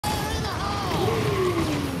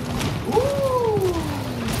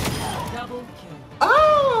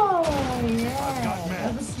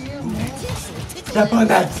Step on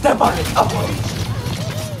that! Step on it! Oh.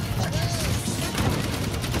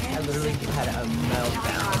 I literally had a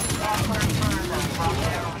meltdown.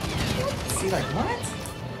 See, like, what?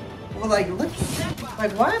 Well, like, look.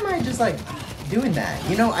 Like, why am I just, like, doing that?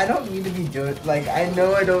 You know, I don't need to be doing, like, I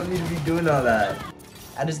know I don't need to be doing all that.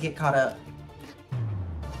 I just get caught up.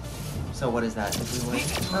 So what is that? Did we win?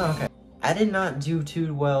 Oh, okay. I did not do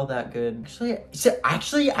too well that good.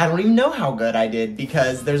 Actually, I don't even know how good I did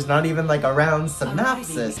because there's not even like a round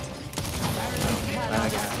synopsis.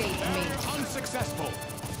 Unsuccessful.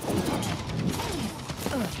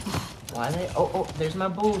 Why they? Oh, there's my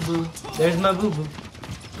boo boo. There's my boo boo.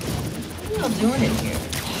 What are y'all doing in here?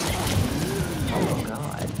 Oh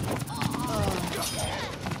god.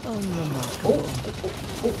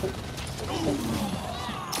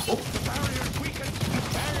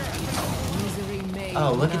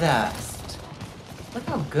 Oh, look at that. Look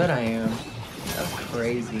how good I am. That's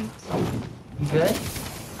crazy. You good?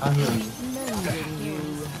 I'll heal you.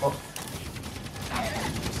 Oh.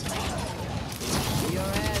 Your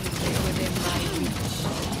end is within my reach.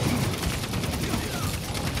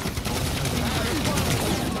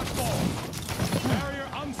 Barrier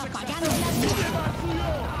unsuccessful.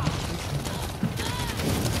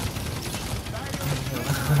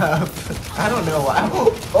 I don't know why.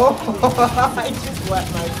 Oh, I just let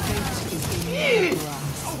my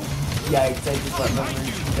yikes, I just let my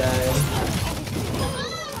mercy die.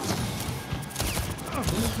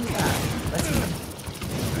 Let's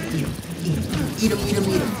eat him.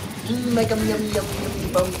 Make him yummy,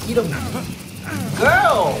 eat him.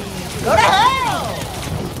 Girl! Go to hell!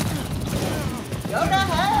 Go to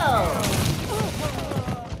hell!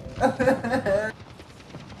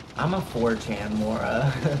 I'm a 4chan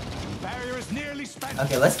Mora. Barrier is nearly spent.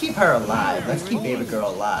 Okay, let's keep her alive. Let's keep baby girl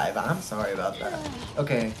alive. I'm sorry about that.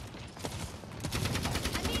 Okay.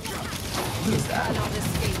 Who is that?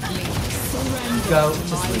 Go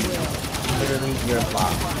to sleep. Literally, you're a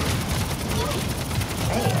flop.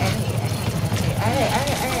 Hey.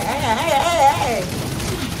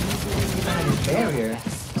 Get behind this barrier.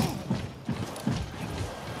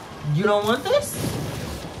 You don't want this?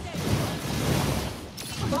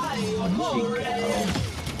 Who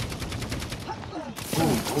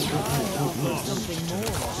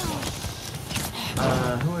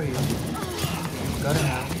are you? Go to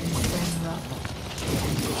hell.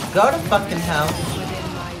 Go to fucking hell.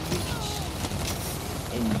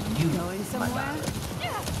 And you, my daughter.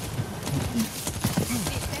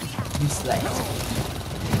 You slay.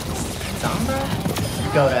 Sombra?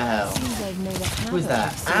 Go to hell. Who's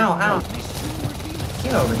that? Ow.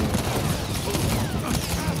 Get over here.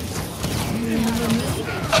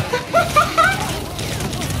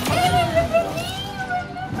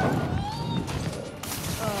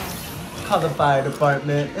 Call the fire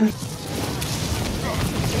department. Ooh,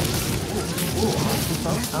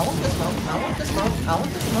 I want this smoke.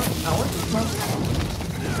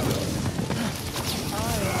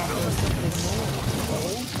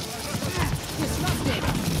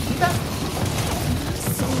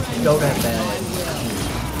 Go to bed.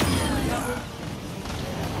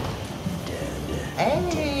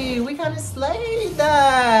 Hey, we kind of slayed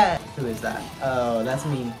that. Who is that? Oh, that's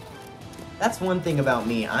me. That's one thing about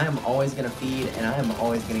me. I am always gonna feed, and I am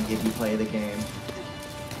always gonna give you play the game.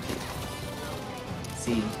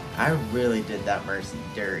 See, I really did that Mercy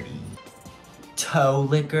dirty. Toe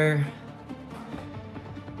licker.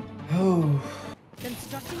 Oh.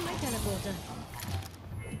 Constructing my teleporter.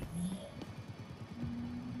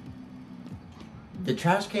 The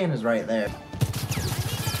trash can is right there.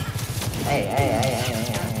 Hey.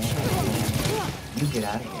 You get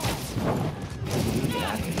out of here.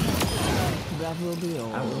 That will be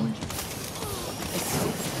all. I warned you.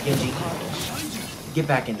 Genji. Get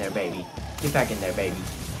back in there, baby. Get back in there, baby.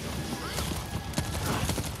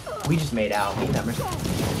 We just made out. Me and that Mercy.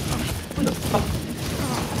 What the fuck? A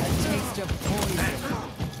taste of poison.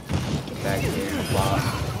 Get back here, flop.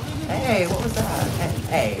 Hey, what was that?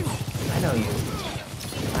 Hey, I know you.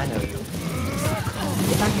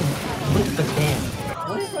 Get back in. Look at the damn.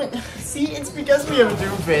 What is my... See, it's because we have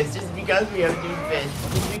Doomfist. Just because we have Doomfist.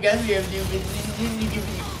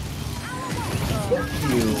 Fuck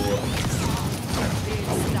you.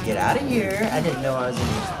 Get out of here. I didn't know I was in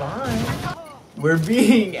your spawn. We're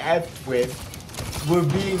being effed with.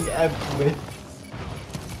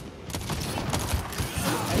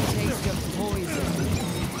 A taste of poison.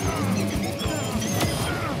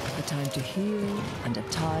 A time to heal and a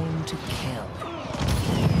time to kill.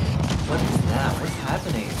 What is that? What's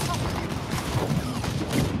happening?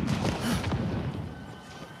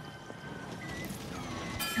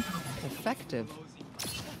 Effective.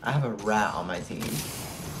 I have a rat on my team.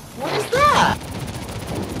 What is that?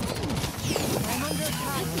 I'm under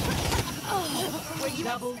attack.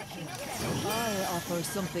 Double kill. I offer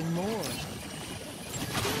something more.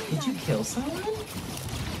 Did you kill someone?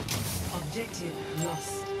 Objective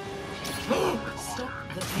lost. Stop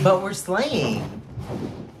the pain. But we're slaying.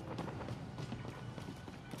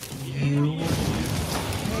 You.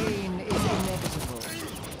 Pain is inevitable.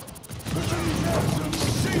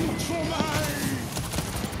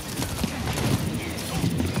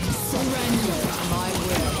 Surrender to my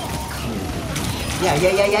will. Yeah.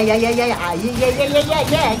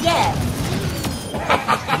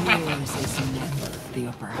 Yours is never the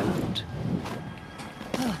upper hand.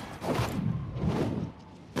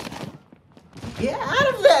 Get out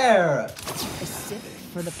of there! A sip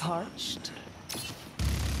for the parched.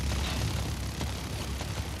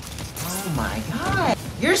 Oh my god.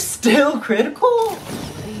 You're still critical?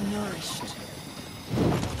 Be nourished.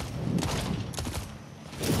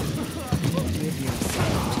 Give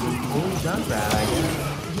yourself to Cool jump rag.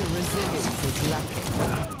 your resilience is lacking.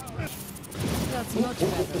 That's much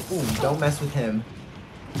better. Ooh, don't mess with him.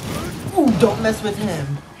 Ooh, don't mess with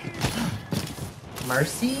him.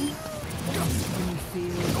 Mercy? Can you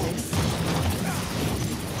feel this?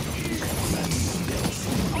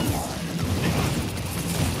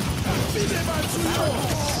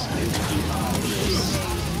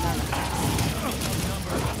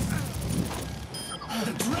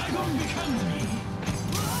 The dragon becomes me.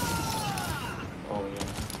 Oh yeah.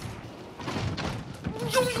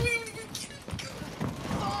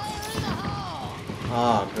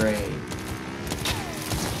 Oh, great.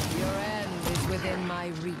 Your end is within my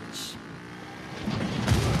reach.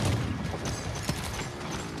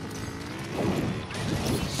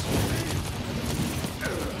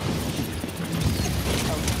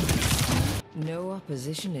 No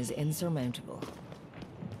opposition is insurmountable.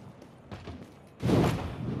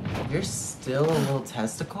 You're still a little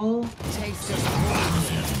testicle? Taste of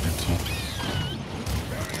poison.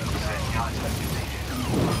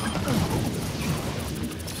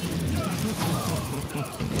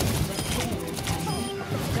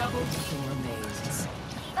 Double kill remains.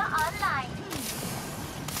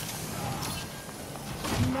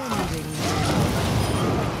 Mending.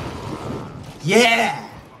 Yeah!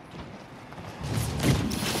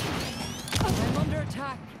 I'm under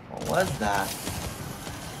attack. What was that?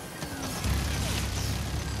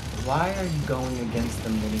 Why are you going against the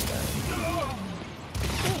minigun?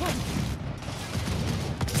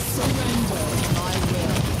 Surrender my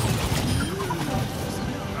will.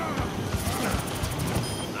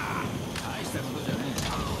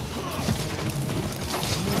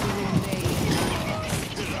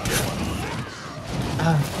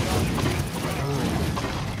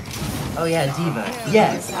 Oh yeah, Diva.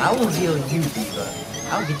 Yes, I will heal you, Diva.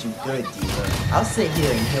 I'll get you good, Diva. I'll sit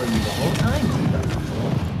here and heal you the whole time, Diva.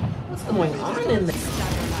 What's going on in there?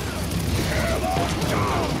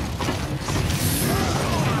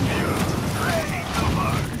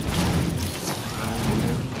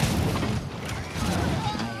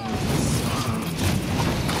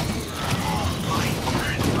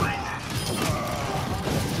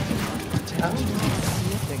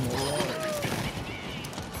 Slipping away.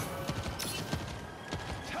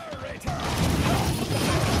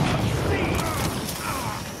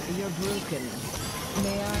 You're broken.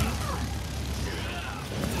 May I?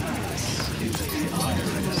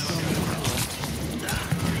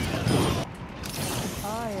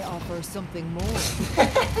 I offer something more.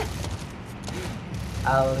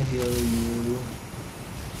 I'll heal you.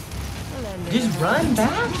 Lend a Just hand. run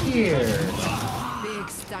back here. Big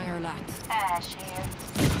Stangerlat.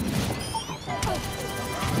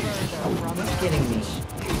 What's getting me?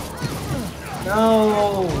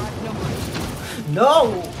 No!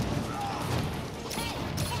 No!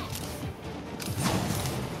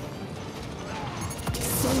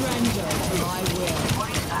 Surrender to my will.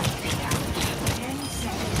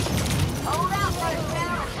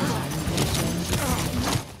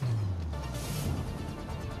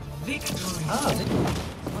 Victory. Oh,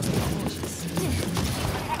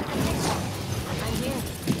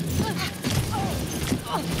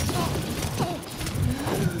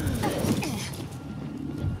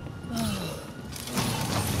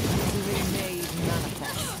 Misery made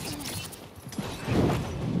manifest.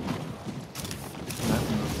 not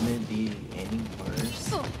gonna be any worse.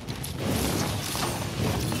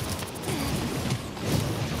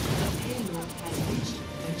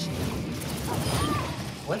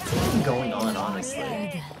 What's even going on, honestly?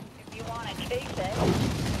 If you want to taste it.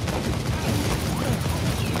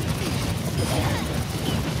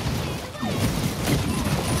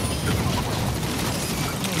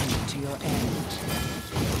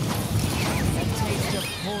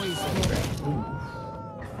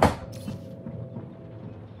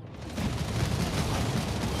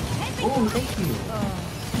 Oh, thank you.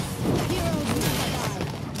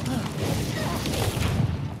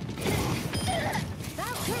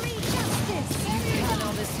 Valkyrie justice! You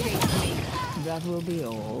cannot escape me. That will be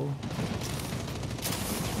all.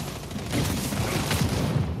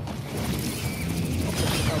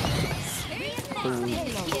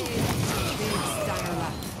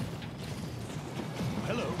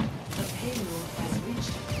 Hello. The payload has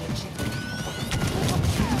reached the chip.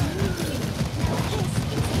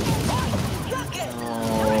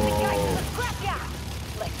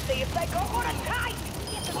 Let's see if they got what it takes.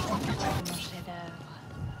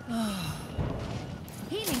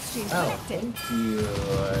 Healing stream Oh, collected. thank you.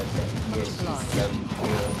 Thank you. She's so cute.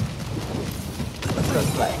 Let's go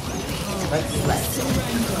slay. Let's slay.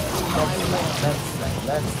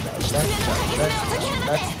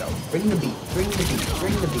 Let's go. Bring the beat. Bring the beat.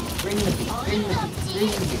 Bring the beat. Bring the beat. Bring the beat.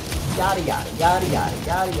 Bring the beat. Yada yada yada yada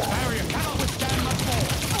yada yada. Barrier cannot withstand much more.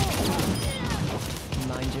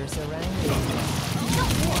 Mind your surroundings.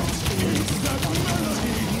 You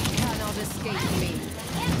cannot escape me.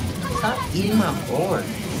 Stop eating my board.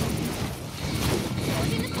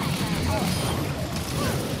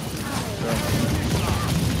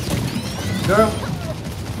 Girl.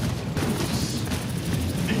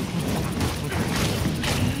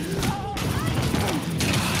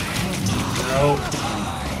 No.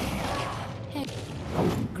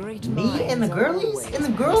 Great Me and the minds girlies always in the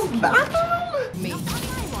girls' bathroom? me.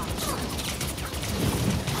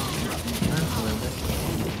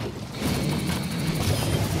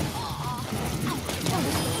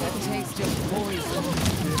 That taste of poison.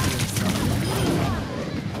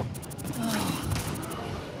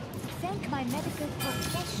 Thank my medical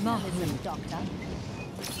professionalism, doctor.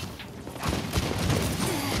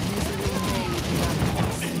 Misery made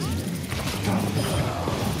manifest.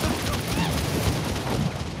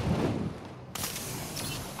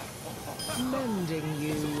 Mending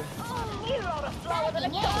you. You're on a slower than a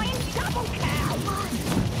dying double cow.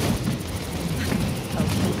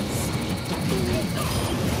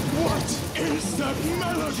 What is that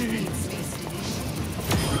melody?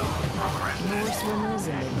 More swimmers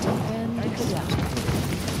in the deep end of the depth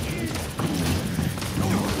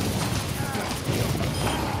pool.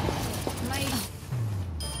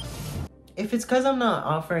 If it's because I'm not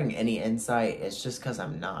offering any insight, it's just because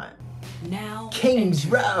I'm not. Now King's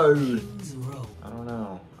Road! King's Road. I don't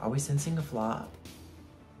know. Are we sensing a flop?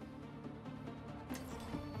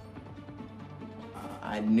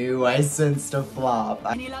 I knew I sensed a flop.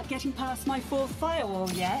 Any luck getting past my fourth firewall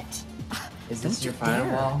yet? Is this Don't your you dare.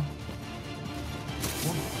 firewall?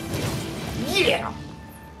 Yeah!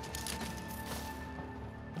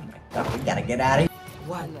 Oh my god, we gotta get out of here.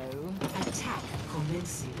 One. Hello. Attack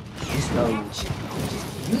commencing. Just go.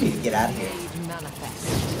 You need to get out of here. Made manifest.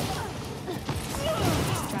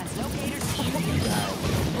 God.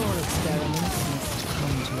 All experiments must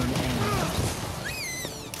come to an end.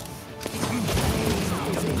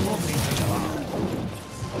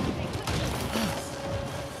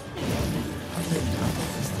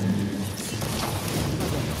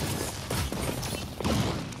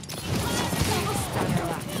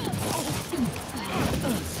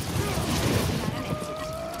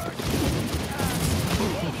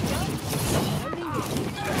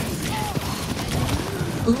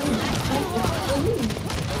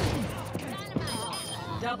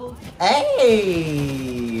 Double.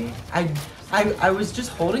 Hey! I was just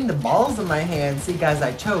holding the balls in my hand. See guys,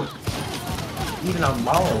 I choke. Even on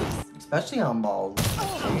balls. Especially on balls.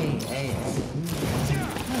 Hey.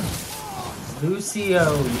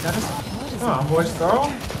 Lucio, you got us. Come on, horse girl.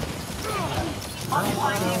 Need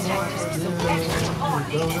a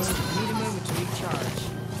moment to recharge.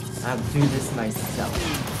 I'll do this myself.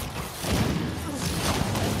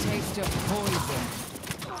 A taste of poison.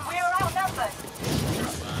 We're outnumbered.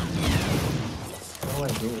 What do I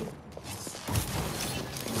do?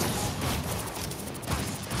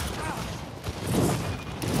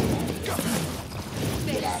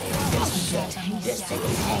 Just take a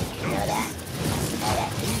tank, you know that?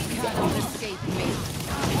 You cannot escape me.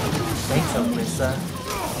 Thanks, Alyssa.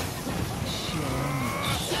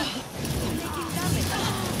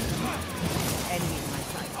 Enemy in my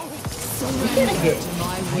sight. We're gonna get To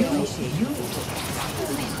my will.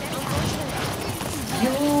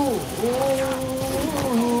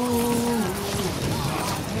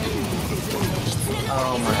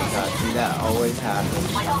 Oh my god, dude, that always happens.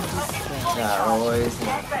 That always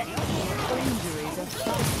happens.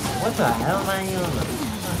 What the hell am I on the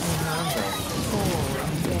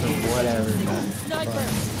fucking whatever.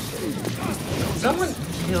 Someone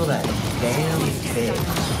kill that damn bitch.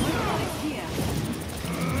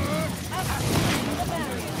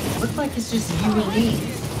 Look like it's just you and me.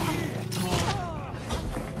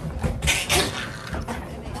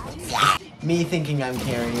 Me thinking I'm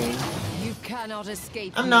carrying. You cannot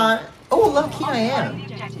escape. I'm not. Oh, low-key I am.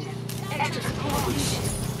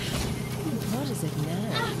 What is it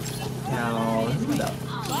now? Now, who the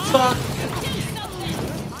fuck?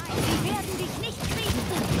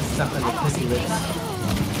 Suck on the pussy lips.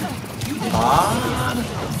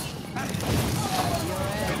 Ah.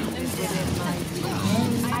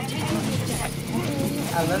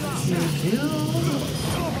 I love you, dude.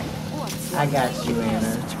 I got you,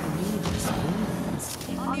 Anna.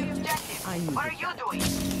 What are you doing?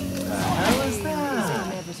 The hell is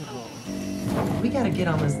that? We gotta get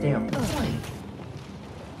on this damn plane.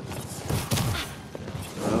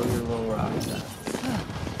 Throw your little rocks out.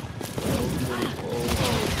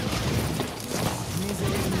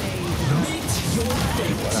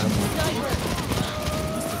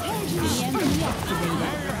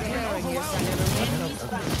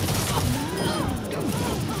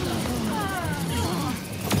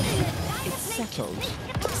 It's settled.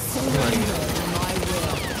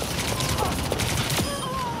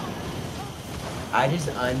 I just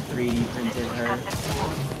un-3D printed her.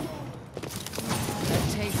 That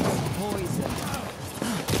taste of poison.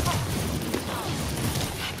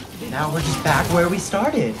 Now we're just back where we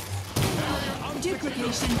started.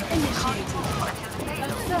 Duplication initiated.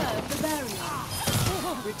 Observe the barrier.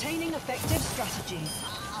 Retaining effective strategies.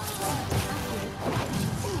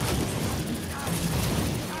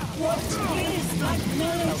 What is that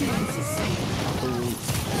melody?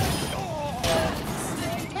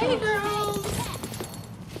 Hey girls!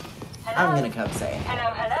 I'm gonna come say it.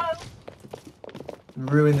 Hello, hello.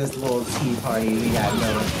 Ruin this little tea party we got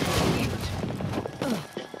going.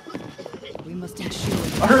 We must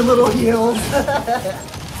ensure. Our little heels.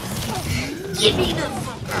 Give me the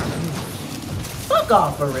fuck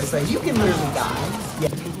off, Marissa. You can literally die. Yeah.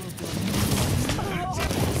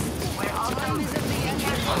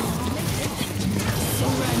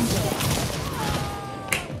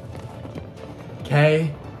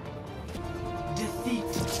 Okay.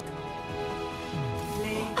 Defeat.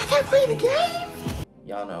 I can't play the game.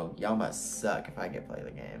 Y'all know, y'all must suck if I get play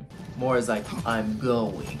the game. More is like, I'm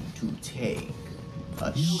going to take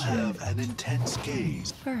a You shit. have an intense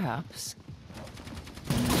gaze. Perhaps.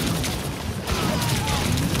 You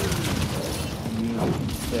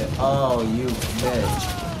bitch. Oh, you bitch.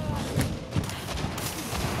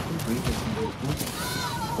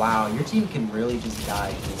 Wow, your team can really just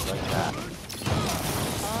die just like that. I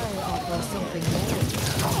offer something more.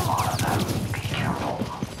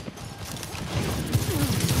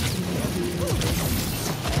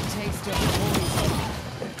 A taste of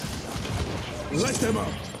poison. Let them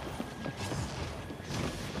up.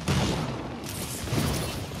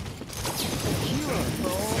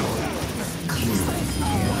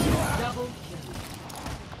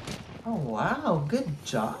 Oh wow, good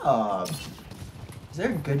job. Is there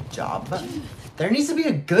a good job button? There needs to be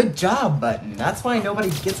a good job button. That's why nobody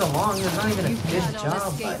gets along. There's not even a good Cannot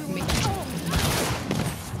job escape button. me.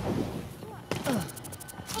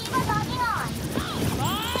 Keep on logging on.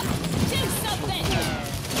 Do something.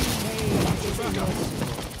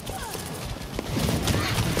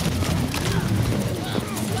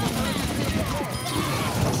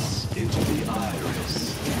 Into the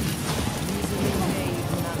iris.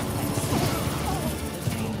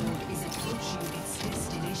 Is approaching its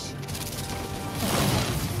destination.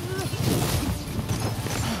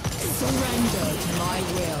 Surrender to my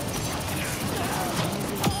will.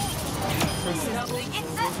 It's the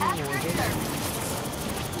after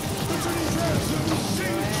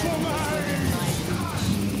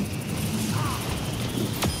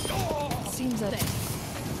Seems that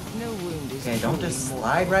no wound is Okay, don't just truly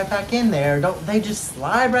slide right back in there. Don't they just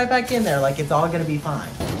slide right back in there like it's all gonna be fine.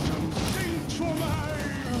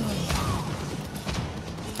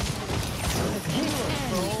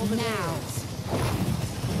 now.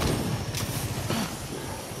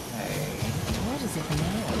 Okay. What is it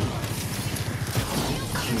now?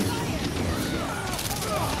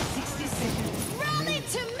 60 seconds. Run it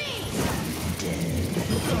to me.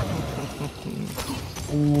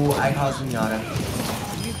 Ooh, I caused Miata.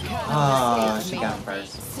 Oh, she got him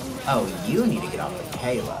first. Oh, you need to get off the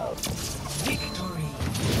payload. Victory.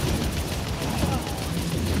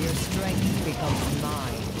 Your strength becomes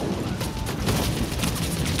mine.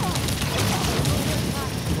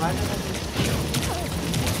 Why did I just...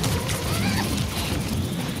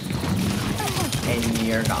 And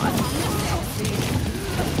you're gone.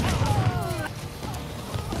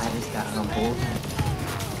 I just got humbled.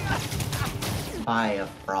 by a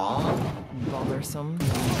frog? Bothersome.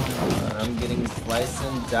 I'm getting sliced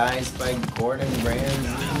and diced by Gordon Ramsay.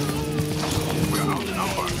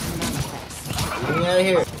 Get me out of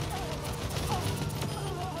here.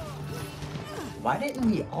 Why didn't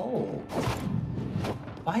we ult?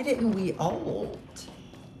 Why didn't we ult?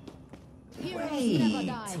 Wait,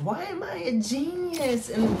 why am I a genius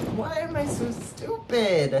and why am I so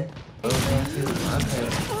stupid? Okay,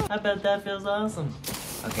 I bet that feels awesome.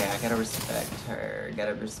 Okay, I gotta respect her.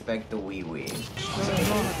 Gotta respect the wee wee.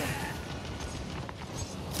 Okay.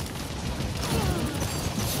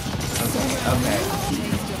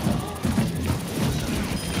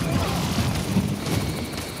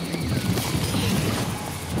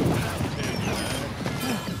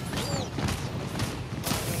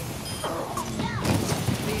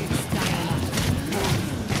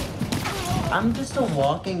 I'm just a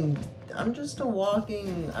walking. What's going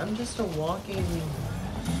on?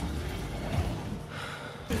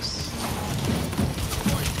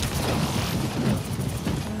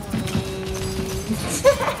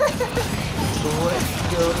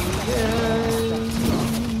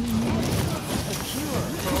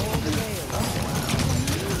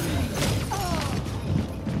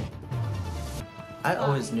 I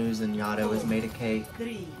always knew Zenyatta was made of cake.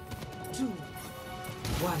 3, 2,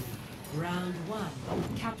 1. Round 1.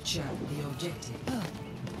 Capture the objective.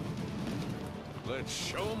 Let's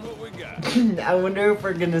show them what we got. I wonder if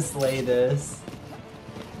we're gonna slay this.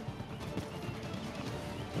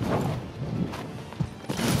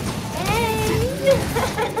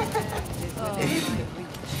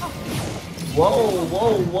 Whoa,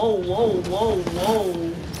 whoa, whoa, whoa, whoa,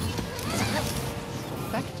 whoa.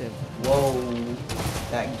 Effective. Whoa.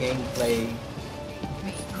 That gameplay.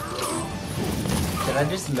 Did I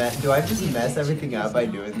just do I just mess everything up by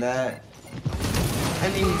doing that? I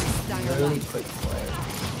mean, really quick play.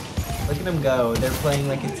 Look at them go. They're playing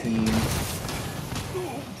like a team.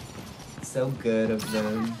 So good of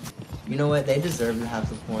them. You know what? They deserve to have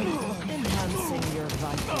the point. Enhancing your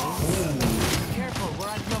vitals. Ooh. Careful, we're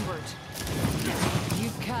outnumbered. You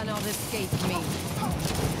cannot escape me.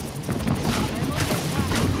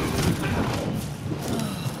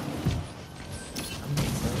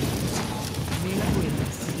 Mina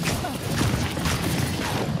wins.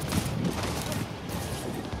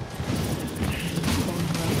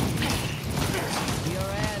 Your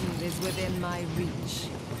end is within my reach.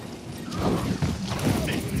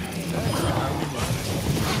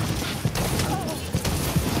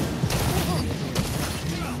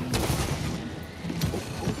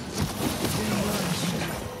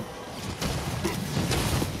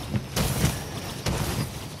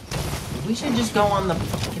 We should just go on the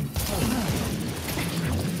fucking point.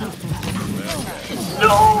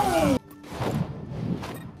 No!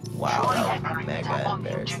 Wow, mega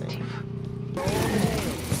embarrassing.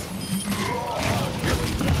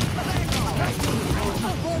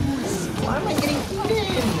 Why am I getting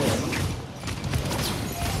eaten?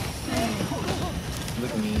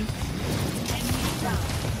 Look at me.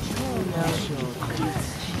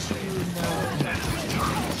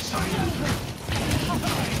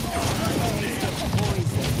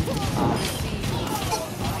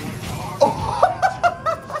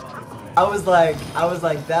 I was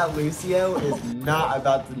like, that Lucio is not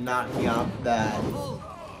about to knock me off that.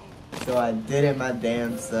 So I did it my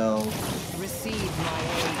damn self. Receive my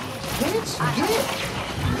aid. Bitch, get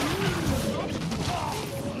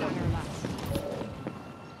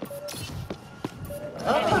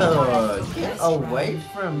Oh, get away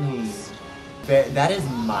from me. That is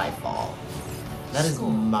my fault. That is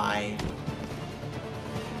my...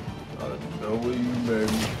 I know what you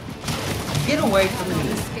meant. Get away from me.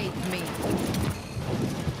 Escape me.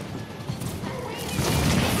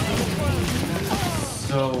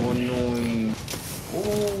 So annoying.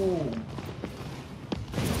 Oh.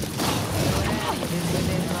 Is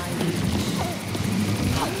within my reach.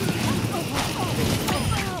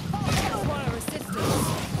 Require assistance.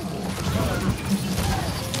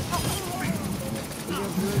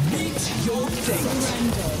 Meet your fate.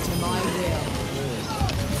 Surrender to my will.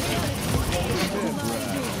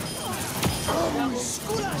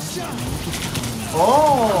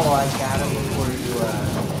 Oh, I got him before you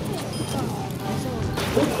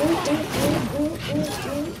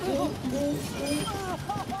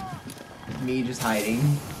Me just hiding.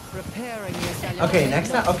 Preparing yourself. Okay, next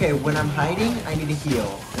time. Okay, when I'm hiding, I need to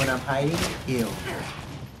heal. When I'm hiding, heal.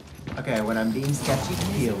 Okay, when I'm being sketchy,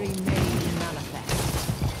 heal. Misery made manifest.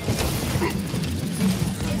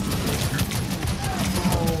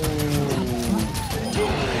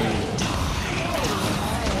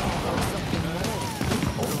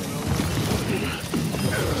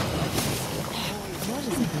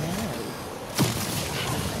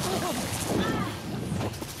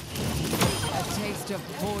 taste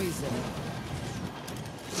of poison.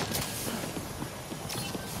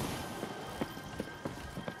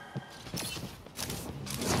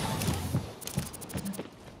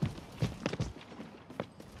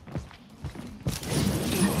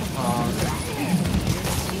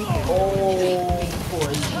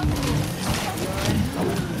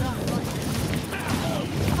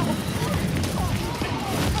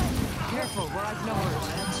 Careful, we're outnumbered.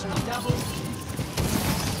 That's your double.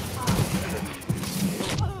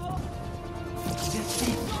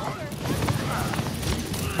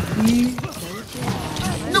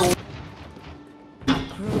 No.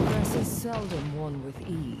 Progress is seldom won with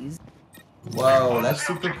ease. Whoa, that's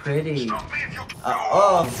super pretty.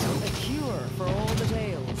 Oh, A cure for all the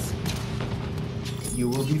ails. you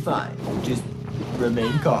will be fine. Just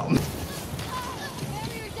remain calm.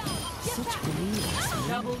 Such beliefs.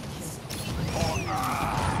 Double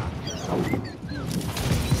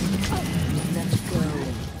Let go.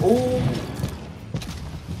 Oh.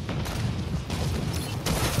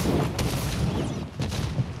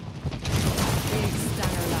 Big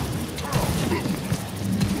stunner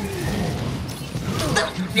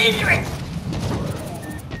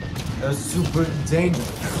That's super dangerous.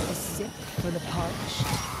 A sip for the parched.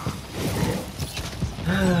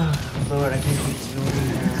 Lord, I can't keep doing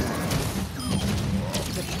that.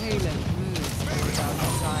 The Palen moves without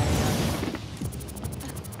desire.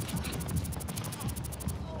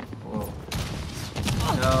 Whoa.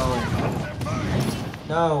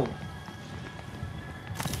 No.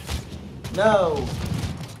 No.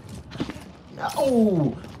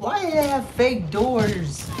 No. Why do they have fake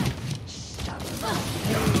doors?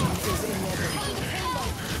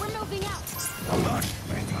 We're moving out.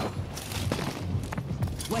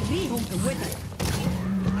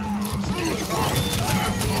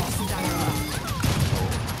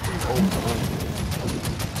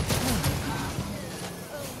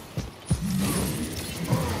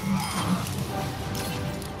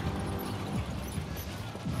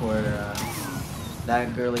 Or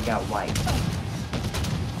that girlie got white.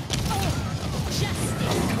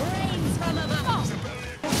 Brains from above.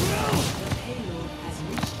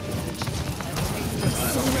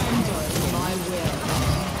 Surrender to my will.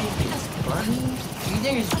 Funny? You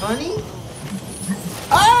think it's funny?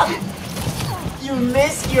 Ah! You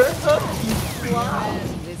missed your hook. You flop.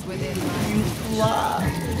 And is within my You flop.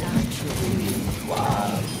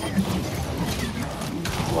 Flop.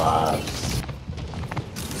 Flop.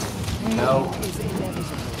 No. is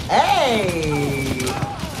inevitable. Hey!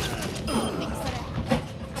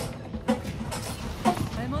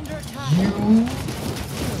 I'm under attack. You.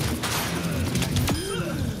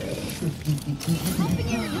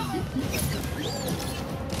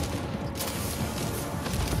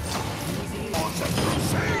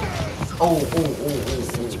 Oh.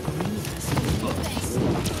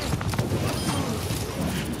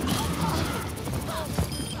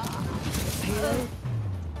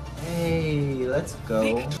 Hey, let's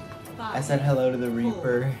go. I said hello to the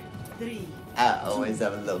Reaper. 3, I always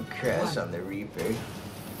have a little crush on the Reaper.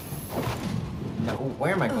 No,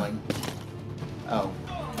 where am I going? Oh.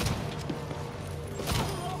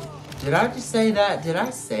 Did I just say that? Did I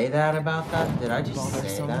say that about that? Did I just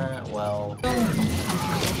say that? Well.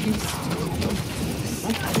 Seems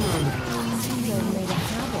I made a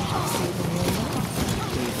habit of saving your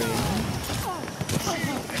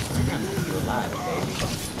life. You're alive,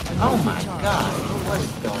 baby. Oh my god, what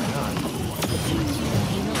is going on?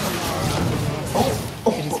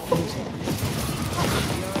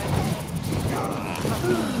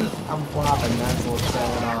 I'm flopping, that's what's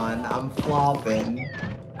going on. I'm flopping.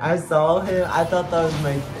 I saw him, I thought that was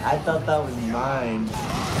mine.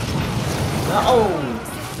 Oh!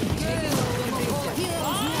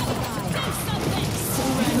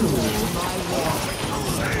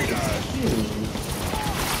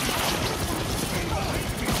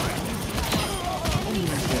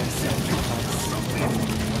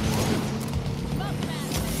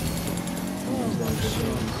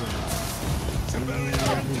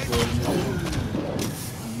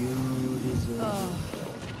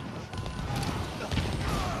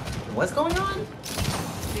 What's going on?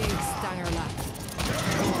 Big stanger lap.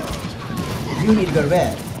 You need to go to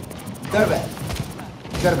bed. Go to bed.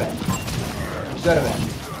 Go to bed. Go to bed.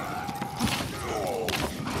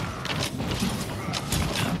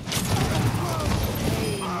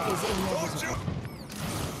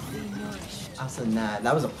 Also, nah,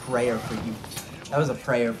 that was a prayer for you. That was a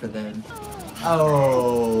prayer for them.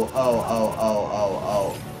 Oh.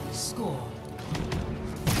 score.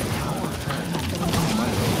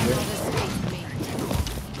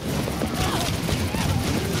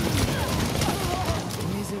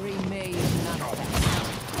 Misery made manifest.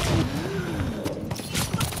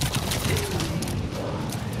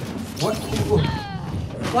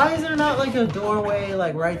 Why is there not like a doorway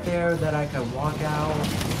like right there that I could walk out?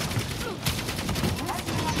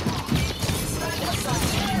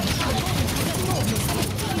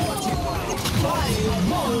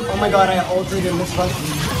 Oh my god, I ulted in this fucking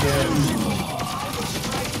shit.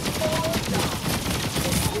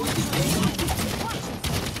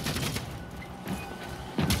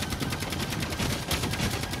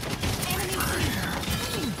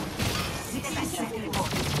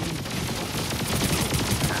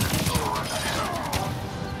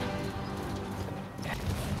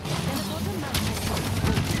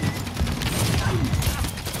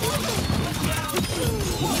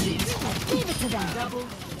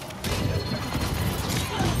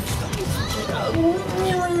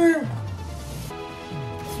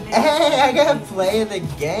 Hey, I gotta play the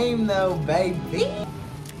game though, baby.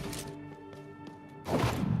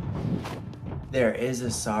 There is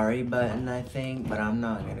a sorry button, I think, but I'm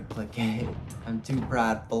not gonna click it. I'm too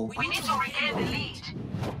prideful. We need to regain the lead.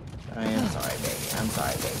 But I am sorry, baby. I'm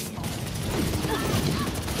sorry, baby.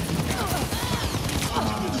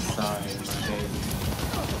 Oh, sorry, my baby.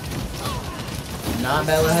 Not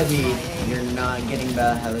Bella Hadid. You're not getting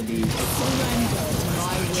Bella Hadid.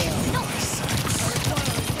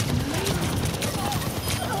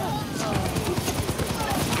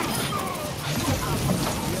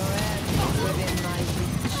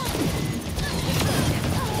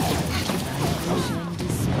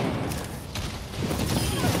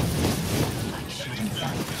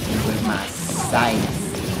 With my sights.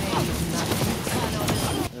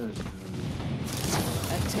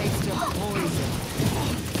 A taste of poison.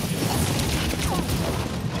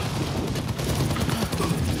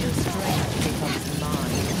 Your strength becomes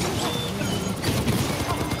mine.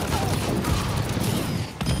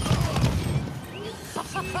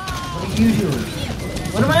 What are you doing?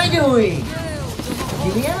 What am I doing?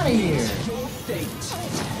 Get me out of here.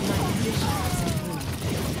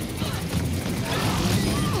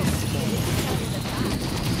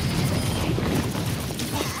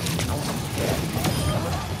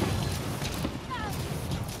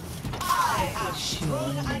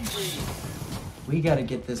 We gotta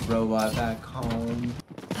get this robot back home.